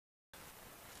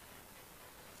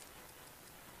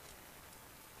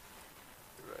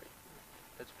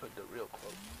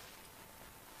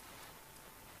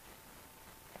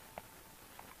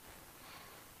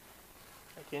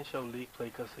I can't show League play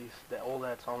because all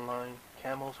that's online.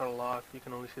 Camos are locked. You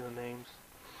can only see the names.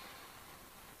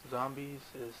 Zombies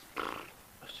is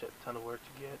a shit ton of work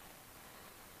to get.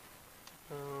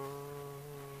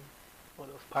 What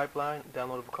else? Pipeline,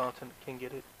 downloadable content, can't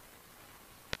get it.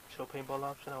 Show paintball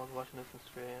option, I was watching this in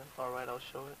Instagram. Alright, I'll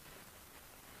show it.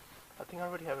 I think I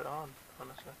already have it on,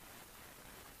 honestly.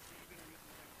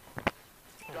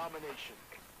 Domination.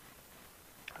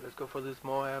 Let's go for this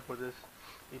Moab or this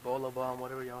Ebola bomb,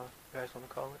 whatever y'all guys want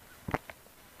to call it.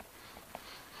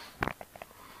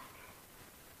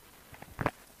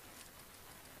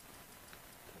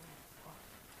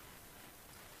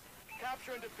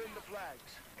 Capture and defend the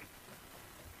flags.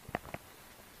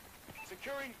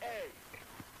 Securing A.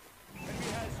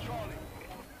 Enemy has Charlie.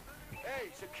 A,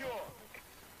 secure.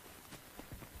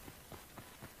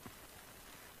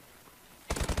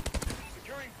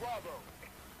 Securing Bravo.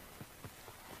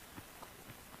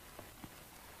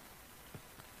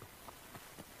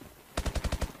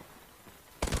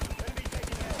 Enemy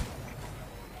taking A.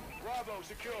 Bravo,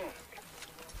 secure.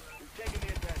 We've taken the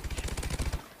advantage.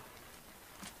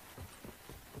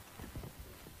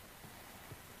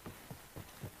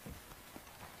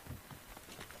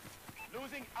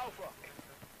 Losing Alpha.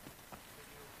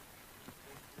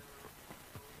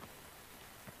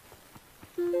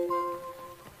 We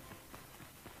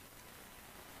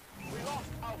lost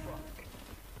Alpha.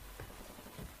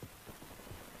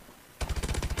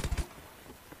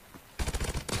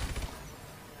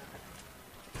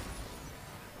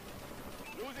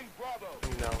 Losing Bravo.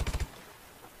 No.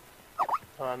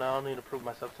 No, I don't need to prove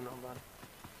myself to nobody.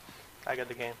 I got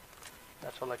the game.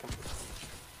 That's all I can prove.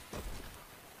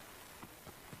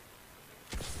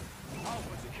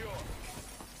 Alpha secure.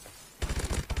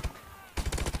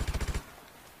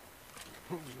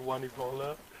 You want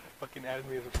Ebola? Fucking added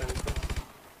me as a friend.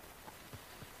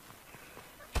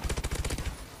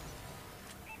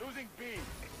 Losing B.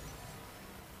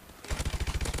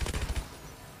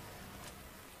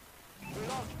 We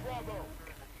lost Bravo.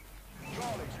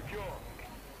 Charlie secure.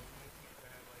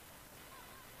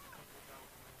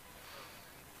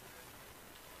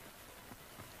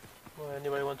 Well,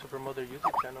 anybody want to promote their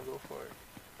YouTube channel, go for it.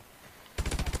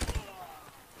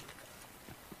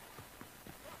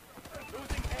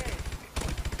 Losing A.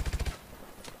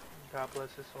 God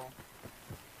bless his soul.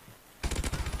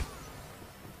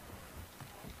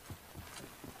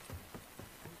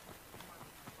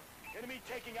 Enemy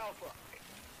taking Alpha.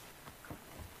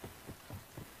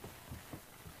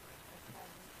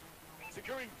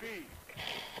 Securing B.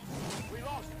 We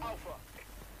lost Alpha.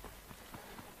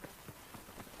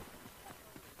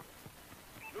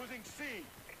 Losing C.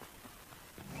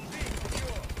 C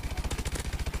secure.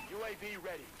 UAV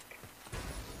ready.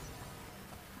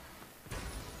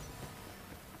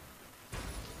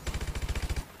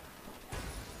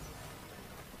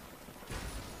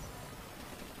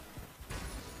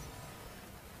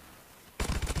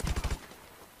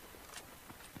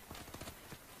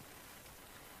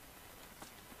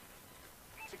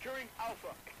 Securing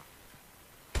Alpha.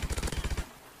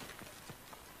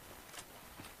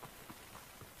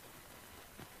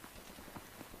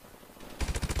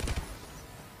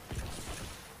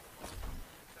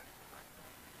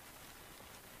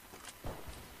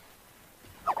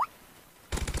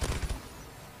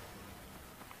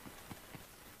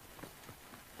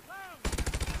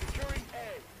 Securing A.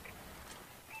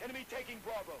 Enemy taking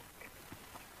Bravo.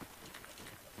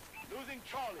 Losing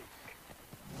Charlie.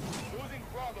 Losing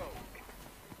Bravo.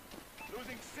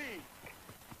 Losing C.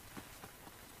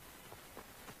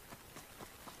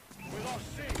 We lost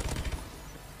C.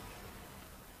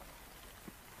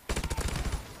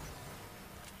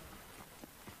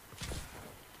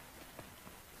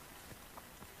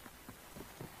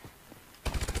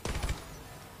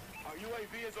 Our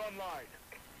UAV is online.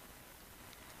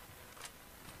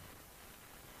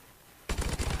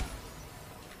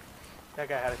 That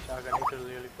guy had a shotgun, he could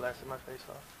literally blasted my face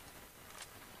off.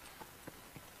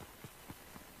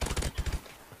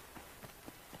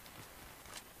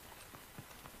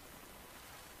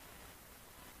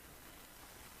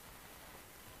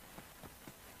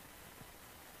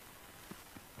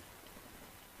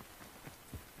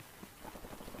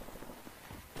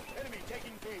 Enemy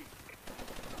taking B.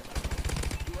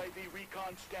 UAV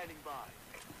recon standing by.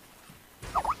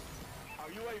 Our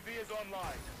UAV is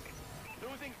online.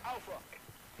 Losing Alpha.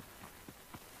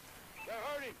 They're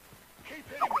hurting. Keep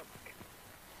hitting them.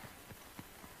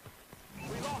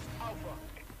 We lost Alpha.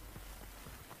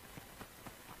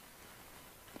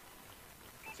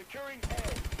 Securing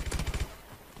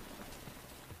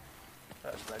A.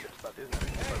 this, not good spot, this, not good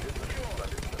spot, this, not good spot,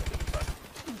 this, not good spot.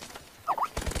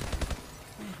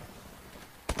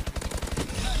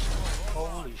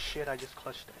 Holy shit, I just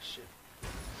clutched that shit.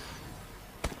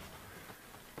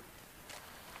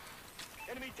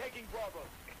 Enemy taking Bravo.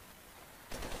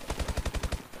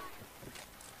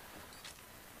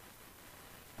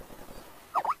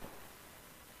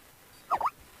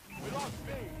 We lost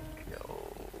B. Yo,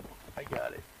 I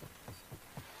got it.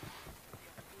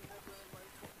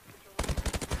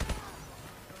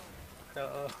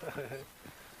 Uh-oh.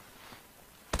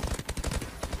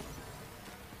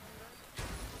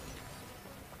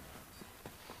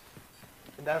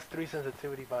 And that's 3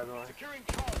 sensitivity, by the way. Securing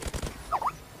Charlie.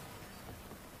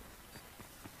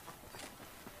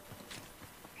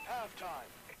 Halftime.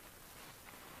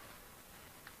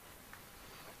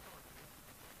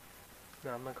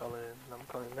 No, I'm not calling it. I'm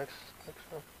calling it next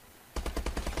one.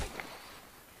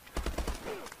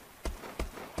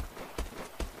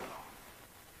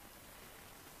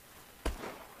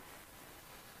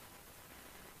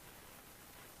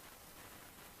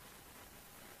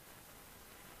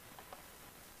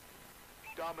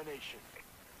 Domination.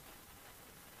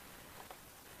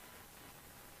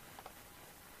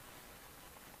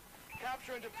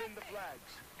 Capture and defend the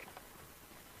flags.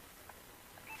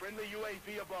 Friendly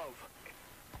UAV above.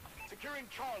 Securing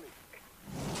Charlie.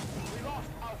 We lost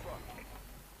Alpha.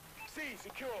 C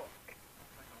secure.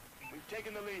 We've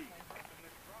taken the lead.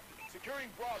 Securing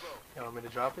Bravo. You want me to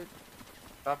drop it?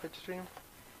 Drop it, stream?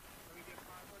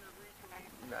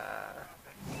 Nah,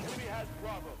 Enemy has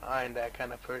Bravo. I ain't that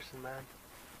kind of person, man.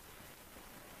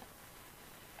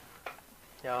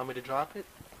 Y'all want me to drop it?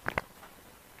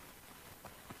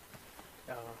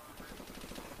 Yo.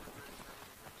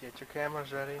 Get your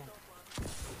cameras ready.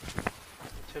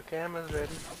 Get your cameras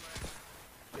ready.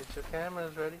 Get your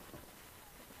cameras ready.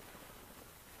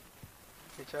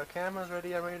 Get your cameras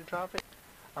ready. I'm ready to drop it.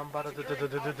 I'm about to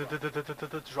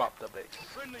drop the base.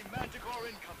 Friendly Manticore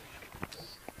incoming.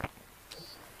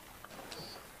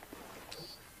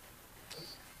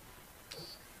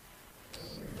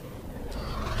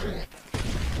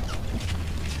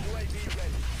 UAV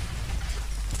ready.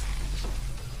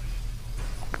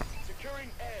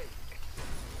 Securing A.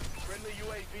 Friendly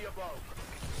UAV above.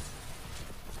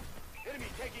 Enemy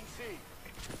taking C.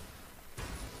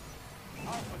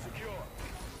 Alpha secure.